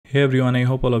Hey everyone, I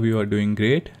hope all of you are doing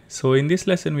great. So in this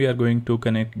lesson, we are going to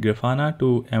connect Grafana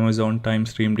to Amazon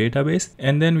Timestream database,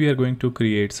 and then we are going to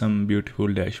create some beautiful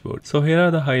dashboards. So here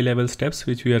are the high level steps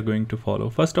which we are going to follow.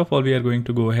 First of all, we are going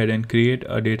to go ahead and create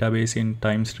a database in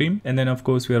Timestream. And then of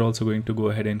course, we are also going to go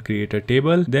ahead and create a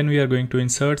table. Then we are going to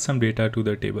insert some data to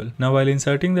the table. Now, while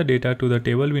inserting the data to the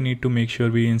table, we need to make sure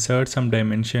we insert some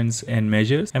dimensions and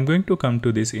measures. I'm going to come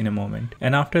to this in a moment.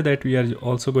 And after that, we are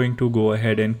also going to go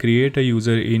ahead and create a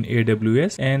user in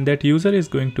AWS, and that user is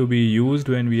going to be used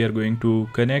when we are going to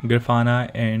connect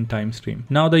Grafana and Timestream.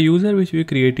 Now the user which we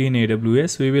create in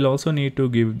AWS, we will also need to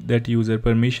give that user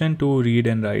permission to read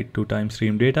and write to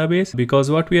Timestream database,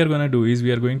 because what we are going to do is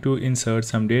we are going to insert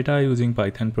some data using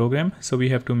Python program. So we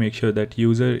have to make sure that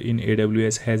user in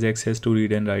AWS has access to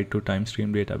read and write to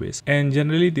Timestream database. And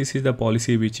generally this is the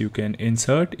policy which you can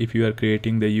insert if you are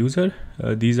creating the user.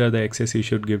 These are the access you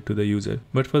should give to the user.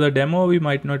 But for the demo, we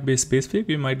might not be specific.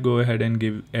 We might go ahead and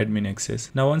give admin access.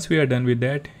 Now once we are done with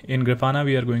that, in Grafana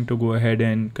we are going to go ahead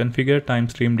and configure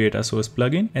Timestream Datasource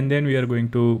plugin, and then we are going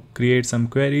to create some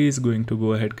queries, going to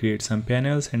go ahead create some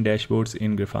panels and dashboards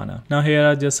in Grafana. Now here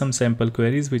are just some sample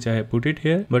queries which I have put it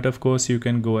here, but of course you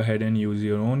can go ahead and use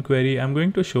your own query. I'm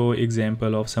going to show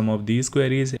example of some of these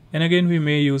queries, and again we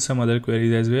may use some other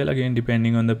queries as well, again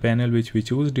depending on the panel which we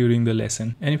choose during the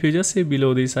lesson. And if you just see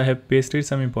below this, I have pasted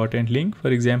some important link. For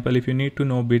example, if you need to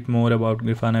know a bit more about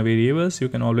Grafana variables, you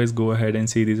can always go ahead and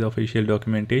see this official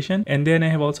documentation. And then I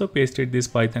have also pasted this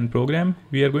Python program.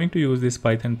 We are going to use this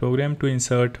Python program to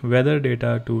insert weather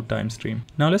data to Timestream.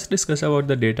 Now let's discuss about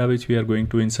the data which we are going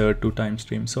to insert to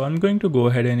Timestream. So I'm going to go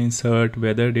ahead and insert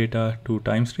weather data to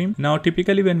Timestream. Now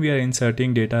typically when we are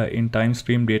inserting data in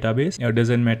Timestream database, it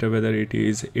doesn't matter whether it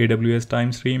is AWS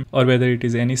Timestream or whether it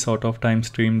is any sort of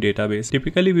Timestream database.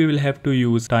 Typically we will have to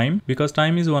use time, because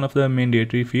time is one of the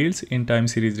mandatory fields in time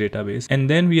series database. And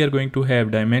then we are going to have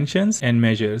dimensions and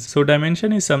measures. So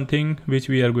dimension is something which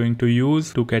we are going to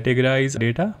use to categorize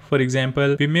data. For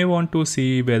example, we may want to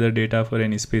see weather data for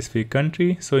any specific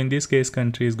country. So in this case,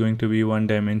 country is going to be one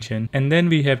dimension. And then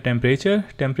we have temperature.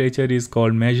 Temperature is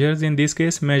called measures. In this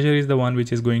case, measure is the one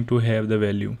which is going to have the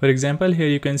value. For example, here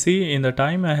you can see in the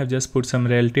time I have just put some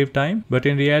relative time, but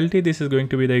in reality this is going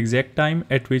to be the exact time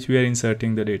at which we are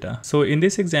inserting the data. So in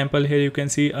this example here you can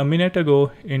see a minute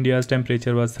ago India's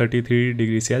temperature was 33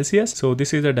 degrees Celsius. So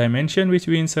this is the dimension which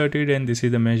we inserted, and this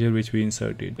is the measure which we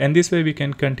inserted. And this way we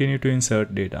can continue to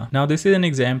insert data. Now this is an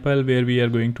example where we are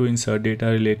going to insert data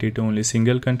related to only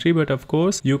single country, but of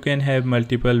course you can have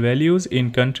multiple values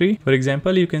in country. For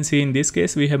example, you can see in this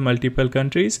case we have multiple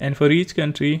countries, and for each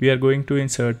country we are going to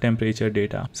insert temperature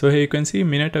data. So here you can see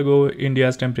minute ago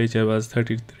India's temperature was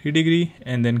 33 degree,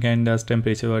 and then Canada's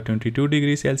temperature was 22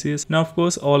 degrees Celsius. Now of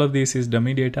course all of this is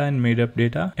dummy data and made up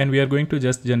data, and we are going to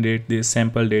just generate this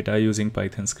sample data using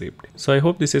Python script. So I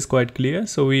hope this is quite clear.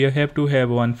 So we have to have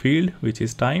one field which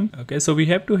is time. Okay, so we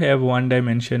have to have one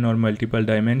dimension or multiple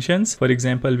dimensions. For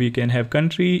example, we can have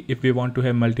country. If we want to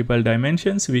have multiple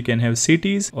dimensions, we can have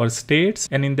cities or states,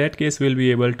 and in that case we'll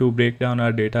be able to break down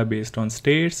our data based on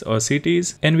states or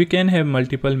cities. And we can have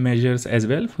multiple measures as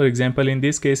well. For example, in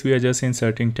this case we are just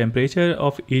inserting temperature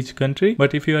of each country,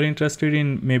 but if you are interested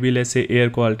in maybe let's say air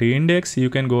quality index, you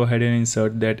can go ahead and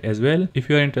insert that as well. If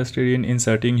you are interested in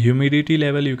inserting humidity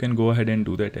level, you can go ahead and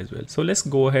do that as well. So let's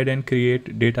go ahead and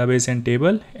create database and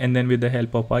table, and then with the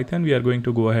help of Python we are going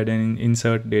to go ahead and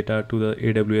insert data to the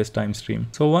AWS Timestream.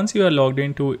 So once you are logged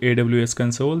into AWS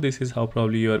console, this is how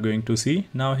probably you are going to see.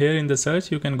 Now here in the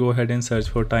search you can go ahead and search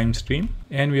for Timestream,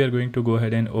 and we are going to go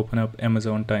ahead and open up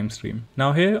Amazon Timestream.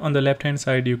 Now here on the left hand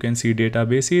side you can see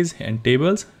databases and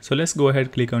tables. So let's go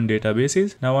ahead click on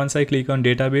databases. Now once I click on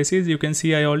databases, you can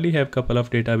see I already have a couple of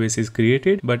databases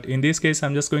created, but in this case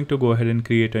I'm just going to go ahead and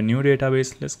create a new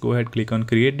database. Let's go ahead click on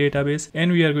create database,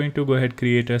 and we are going to go ahead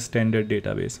create a standard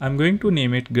database. I'm going to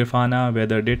name it Grafana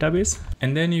weather database,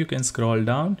 and then you can scroll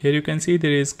down. Here you can see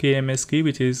there is KMS key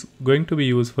which is going to be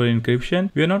used for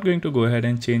encryption. We are not going to go ahead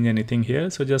and change anything here,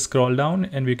 so just scroll down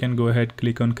and we can go ahead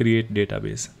click on create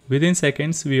database. Within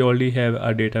seconds we already have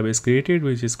our database created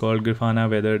which is called Grafana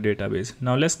weather database.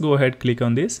 Now let's go ahead click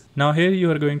on this. Now here you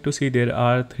are going to see there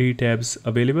are 3 tabs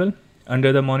available.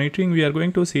 Under the monitoring, we are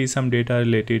going to see some data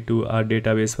related to our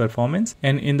database performance,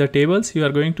 and in the tables you are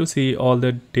going to see all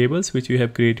the tables which you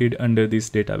have created under this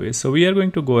database. So we are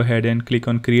going to go ahead and click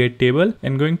on create table,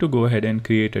 and going to go ahead and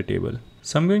create a table.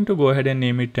 So I'm going to go ahead and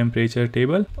name it temperature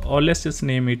table, or let's just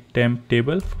name it temp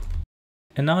table.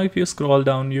 And now if you scroll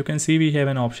down, you can see we have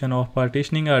an option of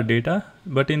partitioning our data.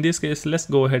 but in this case, let's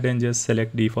go ahead and just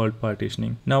select default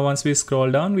partitioning. Now once we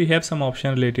scroll down, we have some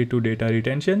option related to data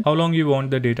retention. How long you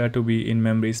want the data to be in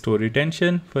memory store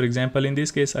retention. For example, in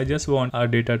this case, I just want our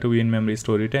data to be in memory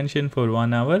store retention for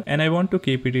 1 hour, and I want to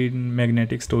keep it in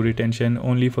magnetic store retention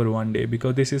only for 1 day,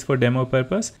 because this is for demo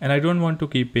purpose and I don't want to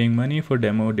keep paying money for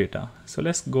demo data. So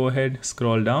let's go ahead,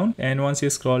 scroll down, and once you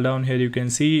scroll down here, you can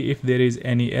see if there is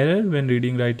any error when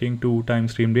reading writing to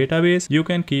Timestream database, you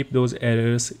can keep those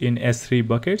errors in S3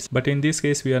 buckets, but in this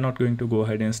case we are not going to go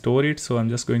ahead and store it. So I'm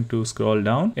just going to scroll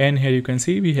down, and here you can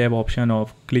see we have option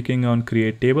of clicking on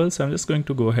create table. So I'm just going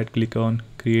to go ahead, click on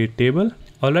create table.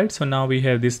 Alright, so now we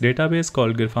have this database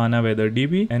called Grafana Weather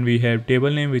DB, and we have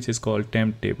table name which is called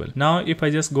temp table. Now if I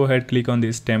just go ahead, click on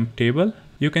this temp table,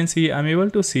 you can see I'm able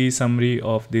to see summary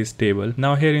of this table.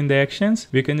 Now here in the actions,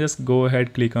 we can just go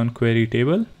ahead, click on query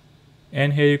table.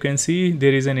 And here you can see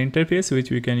there is an interface which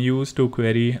we can use to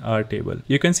query our table.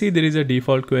 You can see there is a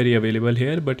default query available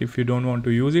here, but if you don't want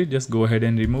to use it, just go ahead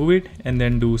and remove it and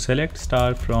then do select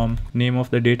star from name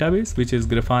of the database, which is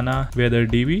Grafana Weather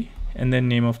DB, and then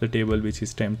name of the table, which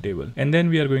is temp table, and then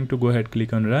we are going to go ahead,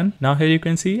 click on run. Now here you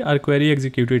can see our query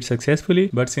executed successfully,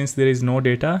 but since there is no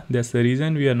data, that's the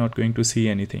reason we are not going to see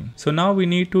anything. So now we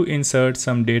need to insert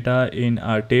some data in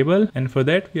our table, and for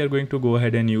that we are going to go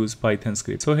ahead and use Python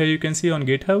script. So here you can see on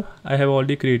GitHub I have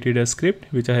already created a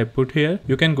script which I have put here.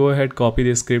 You can go ahead, copy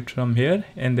this script from here,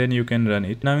 and then you can run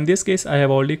it. Now in this case I have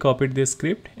already copied this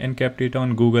script and kept it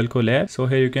on Google Colab. So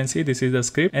here you can see this is the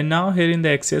script, and now here in the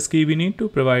access key we need to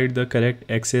provide the correct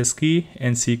access key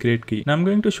and secret key. Now I'm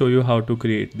going to show you how to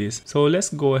create this. So let's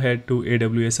go ahead to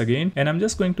AWS again, and I'm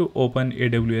just going to open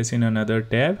AWS in another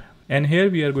tab, and here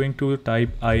we are going to type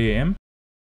IAM.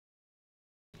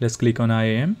 Let's click on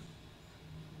IAM.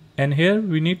 And here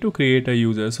we need to create a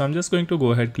user. So I'm just going to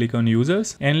go ahead, click on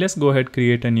users, and let's go ahead,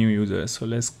 create a new user. So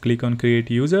let's click on create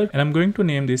user, and I'm going to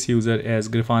name this user as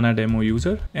Grafana demo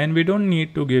user, and we don't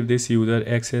need to give this user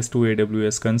access to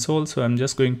AWS console. So I'm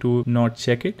just going to not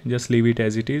check it, just leave it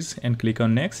as it is and click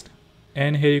on next.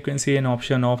 And here you can see an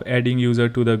option of adding user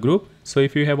to the group. So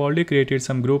if you have already created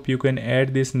some group, you can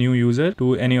add this new user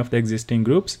to any of the existing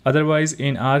groups. Otherwise,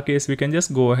 in our case, we can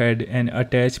just go ahead and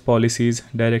attach policies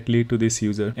directly to this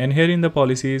user. And here in the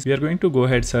policies, we are going to go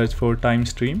ahead, search for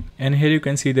Timestream. And here you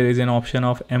can see there is an option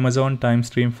of Amazon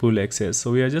Timestream full access.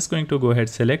 So we are just going to go ahead,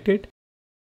 select it.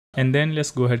 And then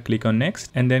let's go ahead, click on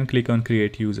next, and then click on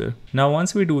create user. Now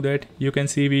once we do that, you can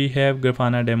see we have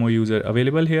Grafana demo user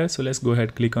available here. So let's go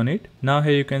ahead, click on it. Now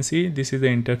here you can see this is the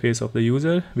interface of the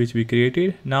user which we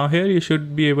created. Now here you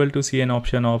should be able to see an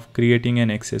option of creating an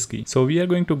access key. So we are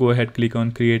going to go ahead, click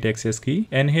on create access key,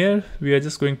 and here we are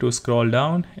just going to scroll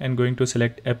down and going to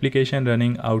select application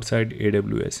running outside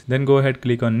AWS. Then go ahead,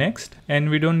 click on next, and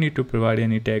we don't need to provide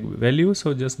any tag value.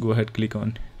 So just go ahead, click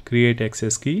on create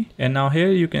access key, and now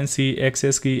here you can see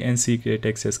access key and secret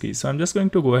access key. So I'm just going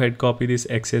to go ahead, copy this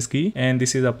access key, and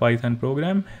this is a Python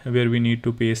program where we need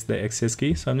to paste the access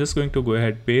key. So I'm just going to go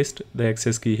ahead, paste the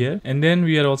access key here, and then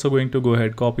we are also going to go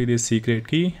ahead, copy this secret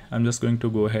key. I'm just going to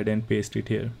go ahead and paste it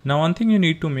here. Now one thing you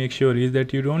need to make sure is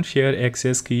that you don't share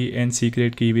access key and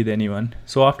secret key with anyone.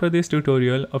 So after this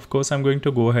tutorial, of course, I'm going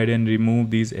to go ahead and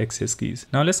remove these access keys.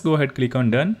 Now let's go ahead, click on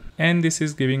done, and this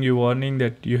is giving you warning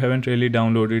that you haven't really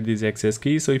downloaded this access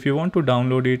key. So if you want to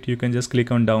download it, you can just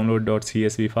click on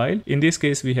download.csv file. In this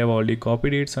case, we have already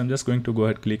copied it. So I'm just going to go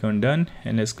ahead, click on done,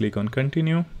 and let's click on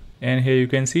continue. And here you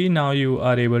can see now you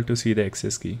are able to see the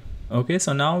access key. Okay,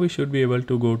 so now we should be able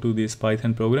to go to this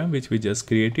Python program which we just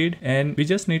created, and we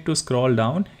just need to scroll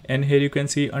down, and here you can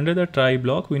see under the try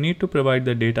block we need to provide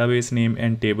the database name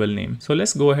and table name. So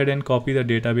let's go ahead and copy the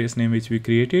database name which we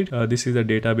created. This is the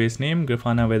database name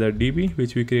Grafana Weather DB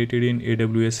which we created in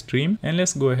AWS Stream, and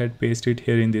let's go ahead, paste it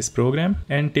here in this program.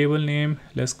 And table name,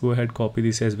 let's go ahead, copy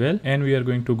this as well, and we are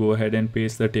going to go ahead and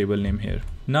paste the table name here.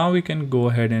 Now we can go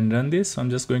ahead and run this. So I'm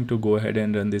just going to go ahead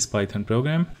and run this Python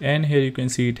program, and here you can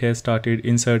see it has started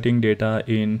inserting data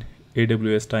in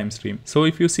AWS Timestream. So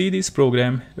if you see this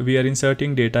program, we are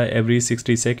inserting data every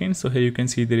 60 seconds. So here you can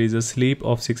see there is a sleep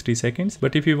of 60 seconds.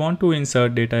 But if you want to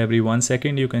insert data every 1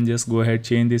 second, you can just go ahead,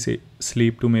 change this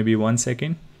sleep to maybe 1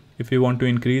 second. If you want to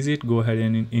increase it, go ahead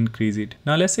and increase it.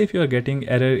 Now let's say if you are getting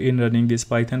error in running this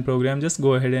Python program, just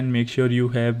go ahead and make sure you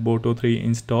have Boto3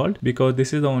 installed, because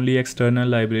this is the only external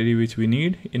library which we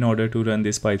need in order to run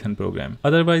this Python program.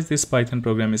 Otherwise, this Python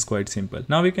program is quite simple.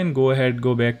 Now we can go ahead,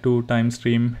 go back to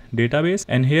Timestream database,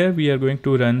 and here we are going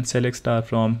to run select star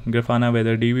from Grafana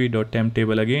Weather DB.temp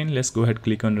table again. Let's go ahead,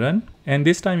 click on run. And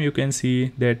this time you can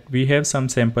see that we have some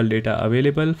sample data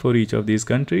available for each of these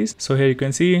countries. So here you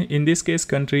can see in this case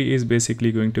country is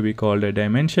basically going to be called a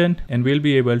dimension, and we'll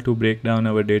be able to break down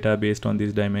our data based on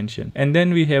this dimension. And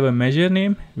then we have a measure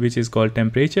name which is called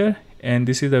temperature, and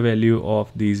this is the value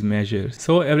of these measures.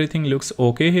 So everything looks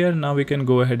okay here. Now we can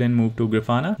go ahead and move to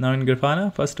Grafana. Now in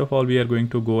Grafana, first of all, we are going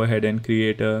to go ahead and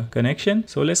create a connection.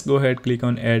 So let's go ahead, click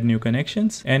on add new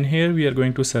connections, and here we are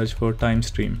going to search for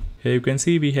Timestream. Here you can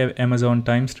see we have Amazon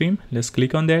Timestream. Let's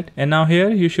click on that. And now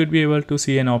here you should be able to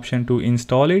see an option to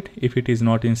install it if it is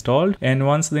not installed. And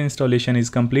once the installation is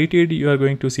completed, you are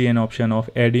going to see an option of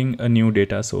adding a new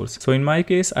data source. So in my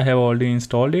case, I have already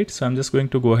installed it. So I'm just going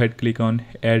to go ahead, click on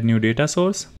add new data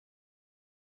source.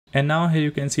 And now here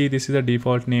you can see this is the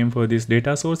default name for this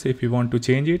data source. If you want to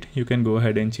change it, you can go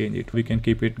ahead and change it. We can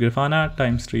keep it Grafana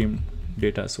Timestream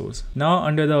data source. Now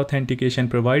under the authentication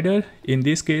provider, in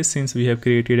this case, since we have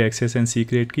created access and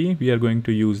secret key, we are going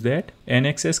to use that. And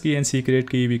access key and secret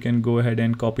key we can go ahead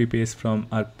and copy paste from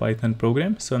our Python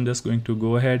program. So I'm just going to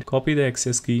go ahead, copy the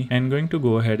access key and going to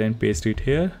go ahead and paste it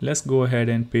here. Let's go ahead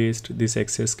and paste this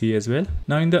access key as well.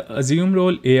 Now in the assume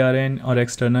role, ARN or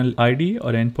external ID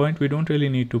or endpoint, we don't really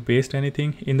need to paste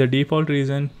anything. In the default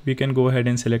region, we can go ahead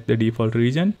and select the default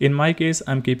region. In my case,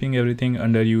 I'm keeping everything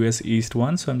under US East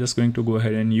 1. So I'm just going to go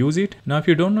ahead and use it. Now if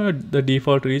you don't know the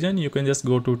default region, you can just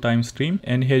go to Timestream,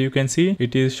 and here you can see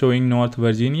it is showing North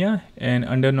Virginia, and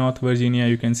under North Virginia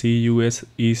you can see US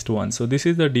East 1. So this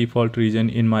is the default region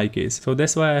in my case. So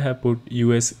that's why I have put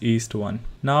US East 1.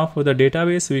 Now for the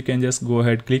database, we can just go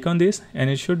ahead, click on this, and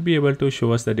it should be able to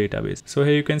show us the database. So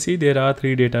here you can see there are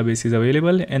 3 databases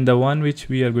available, and the one which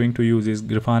we are going to use is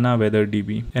Grafana Weather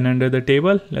DB. And under the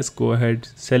table, let's go ahead,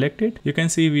 select it. You can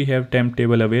see we have temp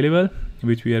table available,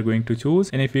 which we are going to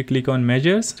choose. And if we click on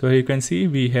measures, so here you can see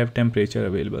we have temperature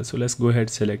available. So let's go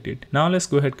ahead, select it. Now let's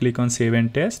go ahead, click on save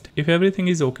and test. If everything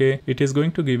is okay, it is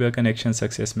going to give a connection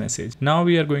success message. Now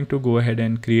we are going to go ahead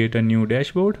and create a new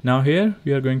dashboard. Now here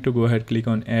we are going to go ahead, click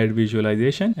on add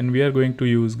visualization, and we are going to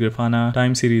use Grafana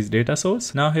time series data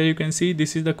source. Now here you can see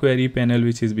this is the query panel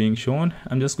which is being shown.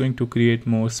 I'm just going to create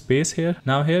more space here.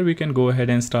 Now here we can go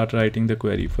ahead and start writing the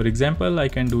query. For example, I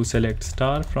can do select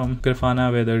star from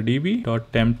Grafana Weather DB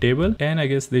temp table, and I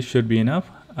guess this should be enough.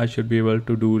 I should be able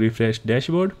to do refresh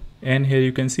dashboard, and here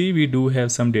you can see we do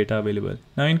have some data available.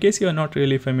 Now in case you are not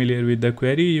really familiar with the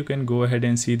query, you can go ahead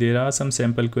and see there are some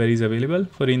sample queries available.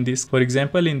 For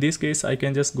example, in this case, I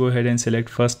can just go ahead and select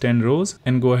first 10 rows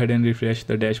and go ahead and refresh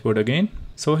the dashboard again.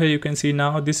 So here you can see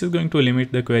now this is going to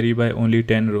limit the query by only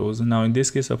 10 rows. Now in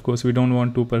this case, of course, we don't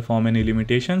want to perform any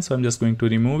limitation, so I'm just going to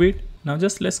remove it. Now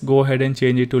just let's go ahead and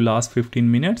change it to last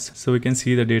 15 minutes so we can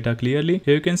see the data clearly.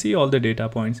 Here you can see all the data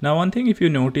points. Now one thing, if you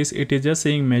notice, it is just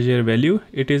saying measure value.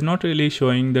 It is not really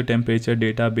showing the temperature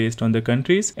data based on the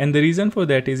countries. And the reason for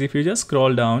that is if you just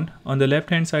scroll down on the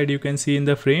left hand side, you can see in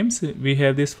the frames, we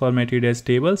have this formatted as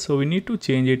table. So we need to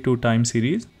change it to time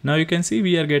series. Now you can see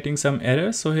we are getting some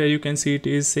errors. So here you can see it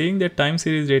is saying that time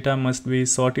series data must be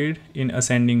sorted in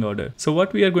ascending order. So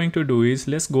what we are going to do is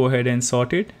let's go ahead and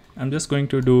sort it. I'm just going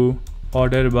to do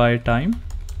order by time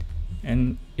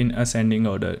and in ascending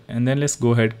order, and then let's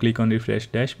go ahead, click on refresh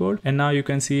dashboard, and now you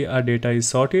can see our data is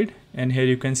sorted, and here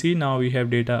you can see now we have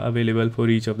data available for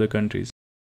each of the countries.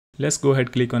 Let's go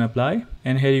ahead, click on apply,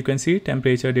 and here you can see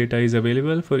temperature data is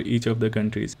available for each of the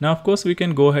countries. Now of course we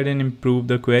can go ahead and improve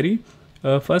the query.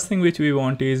 First thing which we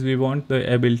want is we want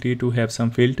the ability to have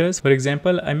some filters. For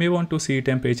example, I may want to see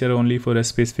temperature only for a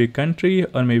specific country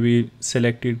or maybe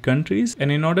selected countries.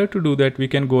 And in order to do that, we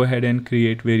can go ahead and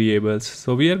create variables.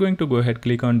 So we are going to go ahead,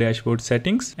 click on dashboard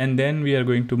settings, and then we are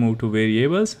going to move to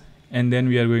variables. And then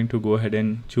we are going to go ahead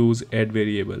and choose add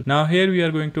variable. Now here we are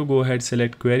going to go ahead,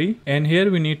 select query, and here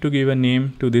we need to give a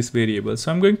name to this variable. So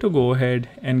I'm going to go ahead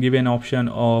and give an option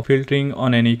of filtering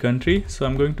on any country. So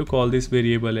I'm going to call this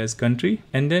variable as country,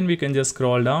 and then we can just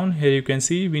scroll down. Here you can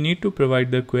see we need to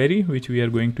provide the query which we are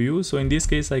going to use. So in this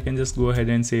case, I can just go ahead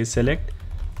and say select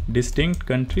distinct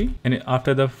country, and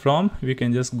after the from we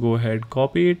can just go ahead,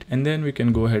 copy it, and then we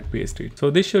can go ahead, paste it. So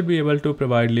this should be able to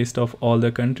provide list of all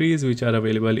the countries which are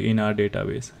available in our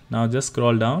database. Now just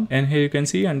scroll down, and here you can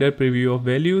see under preview of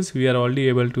values, we are already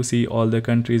able to see all the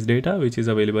countries data which is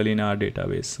available in our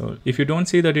database. So if you don't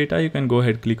see the data, you can go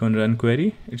ahead, click on run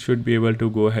query. It should be able to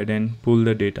go ahead and pull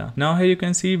the data. Now here you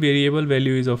can see variable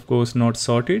value is of course not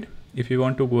sorted. If you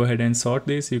want to go ahead and sort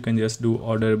this, you can just do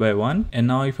order by 1. And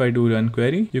now if I do run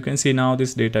query, you can see now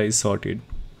this data is sorted.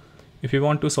 If you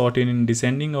want to sort it in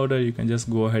descending order, you can just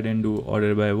go ahead and do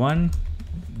order by 1,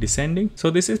 descending. So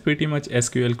this is pretty much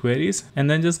SQL queries, and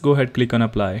then just go ahead, click on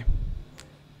apply.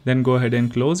 then go ahead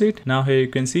and close it. Now here you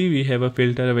can see we have a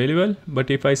filter available, but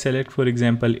if I select for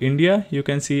example India, you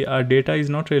can see our data is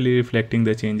not really reflecting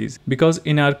the changes because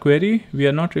in our query we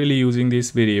are not really using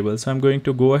this variable. So I'm going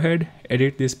to go ahead,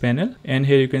 edit this panel, and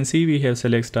here you can see we have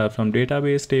select star from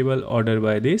database table, order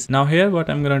by this. Now here what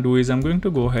I'm gonna do is I'm going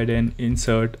to go ahead and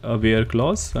insert a where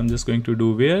clause. So I'm just going to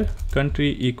do where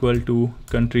country equal to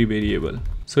country variable.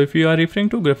 So if you are referring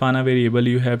to Grafana variable,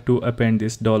 you have to append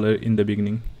this dollar in the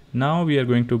beginning. Now we are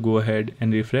going to go ahead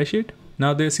and refresh it.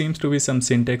 Now there seems to be some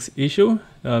syntax issue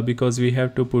because we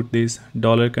have to put this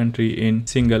dollar country in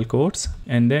single quotes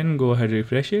and then go ahead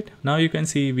refresh it. Now you can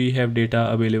see we have data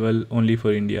available only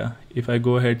for India. If I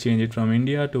go ahead change it from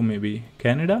India to maybe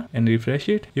Canada and refresh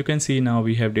it, you can see now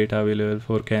we have data available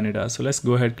for Canada. So let's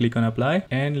go ahead click on apply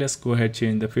and let's go ahead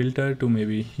change the filter to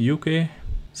maybe UK.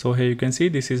 So here you can see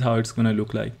this is how it's gonna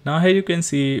look like. Now here you can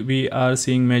see we are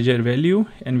seeing measure value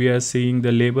and we are seeing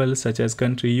the label such as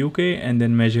country UK and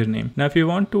then measure name. Now if you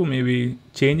want to maybe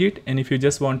change it and if you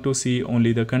just want to see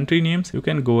only the country names, you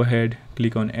can go ahead,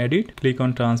 click on edit, click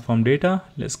on transform data.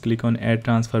 Let's click on add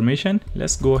transformation.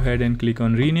 Let's go ahead and click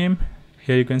on rename.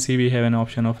 Here you can see we have an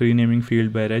option of renaming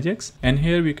field by regex, and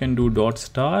here we can do dot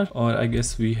star, or I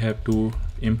guess we have to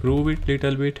improve it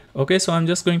little bit. Okay, so I'm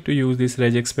just going to use this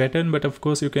regex pattern, but of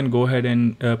course you can go ahead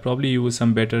and probably use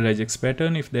some better regex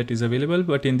pattern if that is available,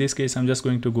 but in this case I'm just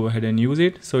going to go ahead and use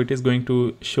it. So it is going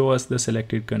to show us the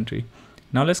selected country.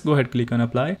 Now let's go ahead click on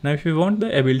apply. Now if you want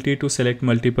the ability to select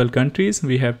multiple countries,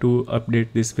 we have to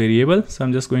update this variable. So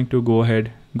I'm just going to go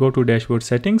ahead, go to dashboard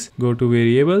settings, go to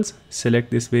variables,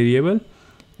 select this variable,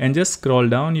 and just scroll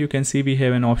down. You can see we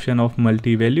have an option of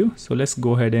multi-value. So let's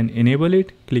go ahead and enable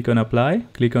it. Click on apply,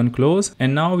 click on close,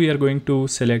 and now we are going to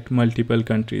select multiple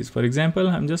countries. For example,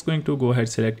 I'm just going to go ahead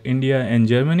select India and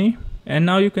Germany. And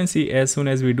now you can see as soon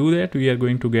as we do that, we are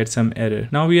going to get some error.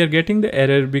 Now we are getting the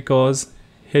error because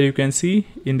here you can see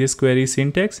in this query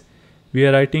syntax, we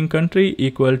are writing country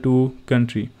equal to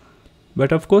country.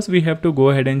 But of course we have to go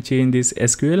ahead and change this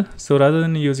SQL. So rather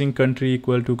than using country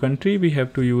equal to country, we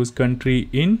have to use country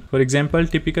in. For example,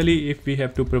 typically if we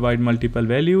have to provide multiple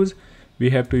values,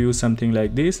 we have to use something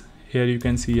like this. Here you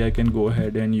can see I can go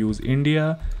ahead and use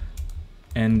India,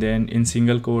 and then in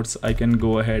single quotes I can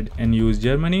go ahead and use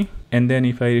Germany. And then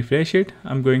if I refresh it,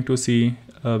 I'm going to see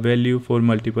a value for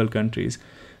multiple countries.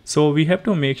 So we have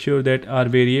to make sure that our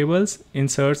variables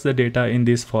inserts the data in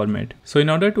this format. So in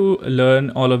order to learn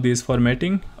all of these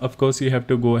formatting, of course you have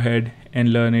to go ahead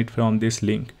and learn it from this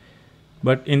link.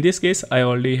 But in this case, I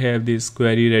already have this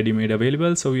query ready-made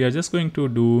available. So we are just going to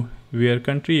do where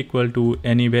country equal to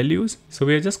any values. So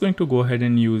we are just going to go ahead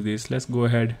and use this. Let's go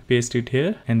ahead, paste it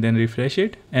here and then refresh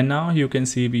it. And now you can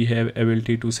see we have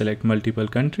ability to select multiple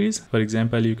countries. For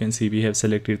example, you can see we have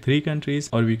selected 3 countries,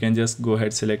 or we can just go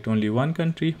ahead select only one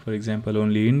country. For example,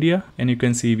 only India, and you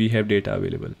can see we have data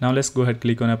available. Now let's go ahead,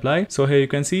 click on apply. So here you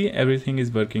can see everything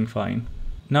is working fine.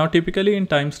 Now typically in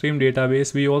Timestream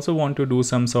database, we also want to do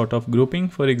some sort of grouping.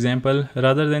 For example,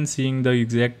 rather than seeing the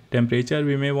exact temperature,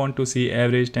 we may want to see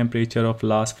average temperature of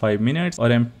last 5 minutes or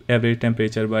average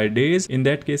temperature by days. In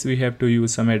that case, we have to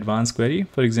use some advanced query.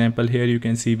 For example, here you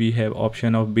can see we have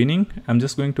option of binning. I'm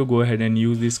just going to go ahead and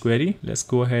use this query. Let's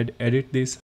go ahead, edit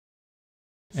this,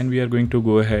 and we are going to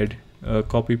go ahead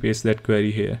copy paste that query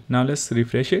here. Now let's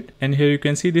refresh it, and here you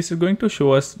can see this is going to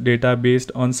show us data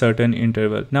based on certain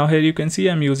interval. Now here you can see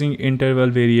I'm using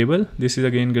interval variable. This is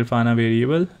again Grafana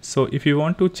variable. So if you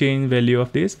want to change value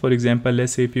of this, for example,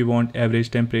 let's say if you want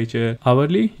average temperature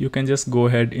hourly, you can just go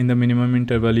ahead in the minimum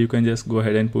interval, you can just go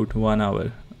ahead and put 1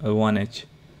 hour, 1h,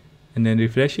 and then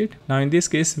refresh it. Now in this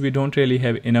case, we don't really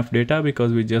have enough data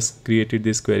because we just created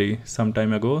this query some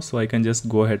time ago. So I can just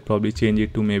go ahead, probably change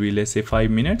it to maybe let's say 5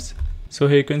 minutes. So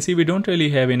here you can see we don't really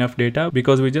have enough data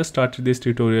because we just started this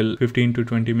tutorial 15 to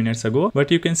 20 minutes ago,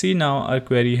 but you can see now our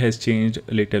query has changed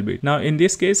a little bit. Now in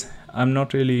this case, I'm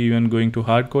not really even going to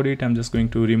hard code it. I'm just going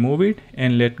to remove it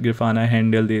and let Grafana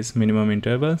handle this minimum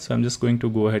interval. So I'm just going to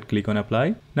go ahead, click on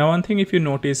apply. Now one thing if you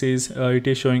notice is it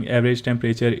is showing average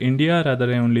temperature India rather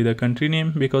than only the country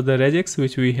name, because the regex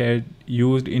which we had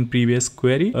used in previous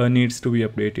query needs to be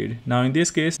updated. Now in this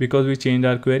case, because we changed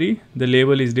our query, the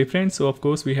label is different. So of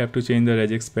course we have to change the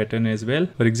regex pattern as well.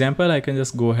 For example, I can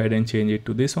just go ahead and change it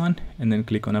to this one and then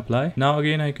click on apply. Now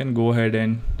again, I can go ahead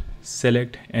and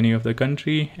select any of the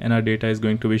country, and our data is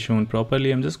going to be shown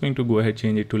properly. I'm just going to go ahead,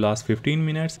 change it to last 15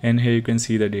 minutes, and here you can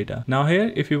see the data. Now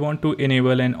here, if you want to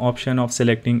enable an option of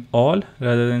selecting all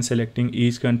rather than selecting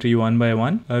each country one by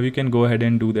one, we can go ahead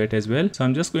and do that as well. So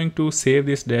I'm just going to save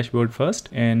this dashboard first,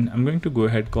 and I'm going to go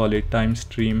ahead, call it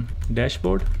Timestream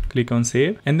Dashboard. Click on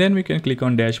save, and then we can click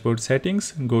on dashboard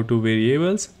settings, go to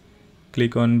variables,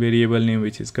 click on variable name,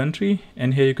 which is country,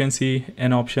 and here you can see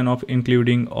an option of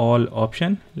including all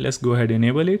option. Let's go ahead and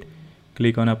enable it.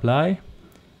 Click on apply,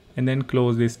 and then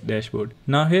close this dashboard.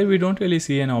 Now here we don't really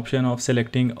see an option of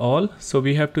selecting all, so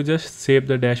we have to just save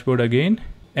the dashboard again,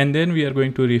 and then we are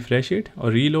going to refresh it or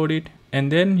reload it, and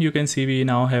then you can see we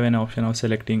now have an option of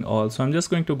selecting all. So I'm just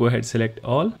going to go ahead, select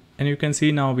all, and you can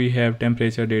see now we have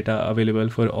temperature data available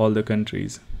for all the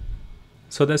countries.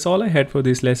 So that's all I had for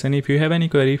this lesson. If you have any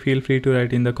query, feel free to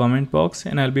write in the comment box,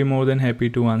 and I'll be more than happy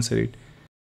to answer it.